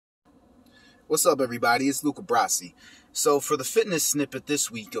What's up, everybody? It's Luca Brasi. So for the fitness snippet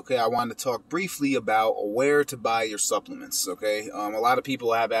this week, okay, I wanted to talk briefly about where to buy your supplements, okay? A lot of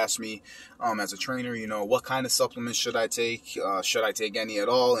people have asked me, as a trainer, what kind of supplements should I take? Should I take any at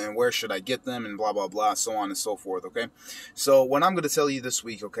all? And where should I get them? And blah, blah, blah, so on and so forth, okay? So what I'm going to tell you this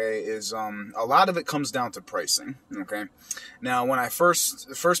week, okay, is a lot of it comes down to pricing, okay? Now, when the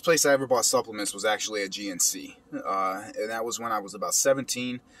first place I ever bought supplements was actually at GNC, and that was when I was about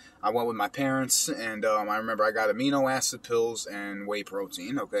 17. I went with my parents, and I remember I got amino acid pills and whey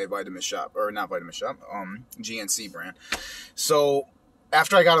protein, okay, Vitamin Shop, or not Vitamin Shop, GNC brand. So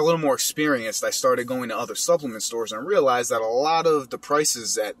after I got a little more experienced, I started going to other supplement stores and realized that a lot of the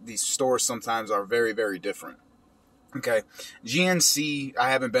prices at these stores sometimes are very, very different. Okay, GNC,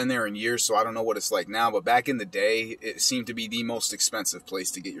 I haven't been there in years, so I don't know what it's like now, but back in the day, it seemed to be the most expensive place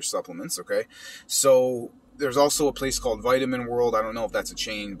to get your supplements, okay? So there's also a place called Vitamin World. I don't know if that's a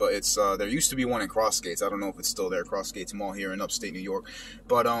chain, but it's there used to be one in Crossgates. I don't know if it's still there, Crossgates Mall here in upstate New York.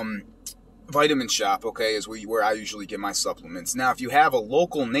 But Vitamin Shop, okay, is where I usually get my supplements. Now, if you have a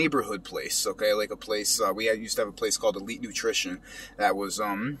local neighborhood place, okay, like a place, used to have a place called Elite Nutrition that was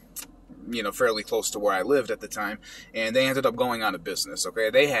fairly close to where I lived at the time, and they ended up going out of business, okay?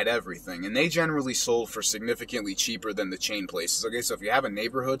 They had everything, and they generally sold for significantly cheaper than the chain places, okay? So if you have a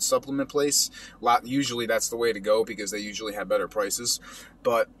neighborhood supplement place, usually that's the way to go because they usually have better prices.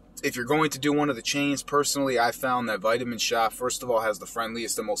 But if you're going to do one of the chains, personally, I found that Vitamin Shop, first of all, has the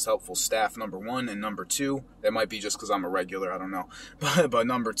friendliest and most helpful staff, number one, and number two, that might be just because I'm a regular, I don't know, but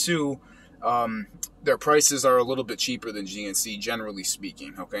number two, their prices are a little bit cheaper than GNC, generally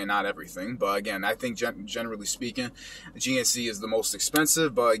speaking, okay, not everything, but again, I think generally speaking, GNC is the most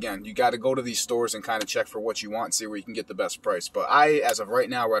expensive, but again, you got to go to these stores and kind of check for what you want and see where you can get the best price, but I, as of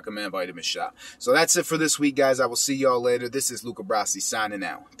right now, recommend Vitamin Shop. So that's it for this week, guys. I will see y'all later. This is Luca Brasi signing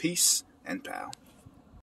out. Peace and pow.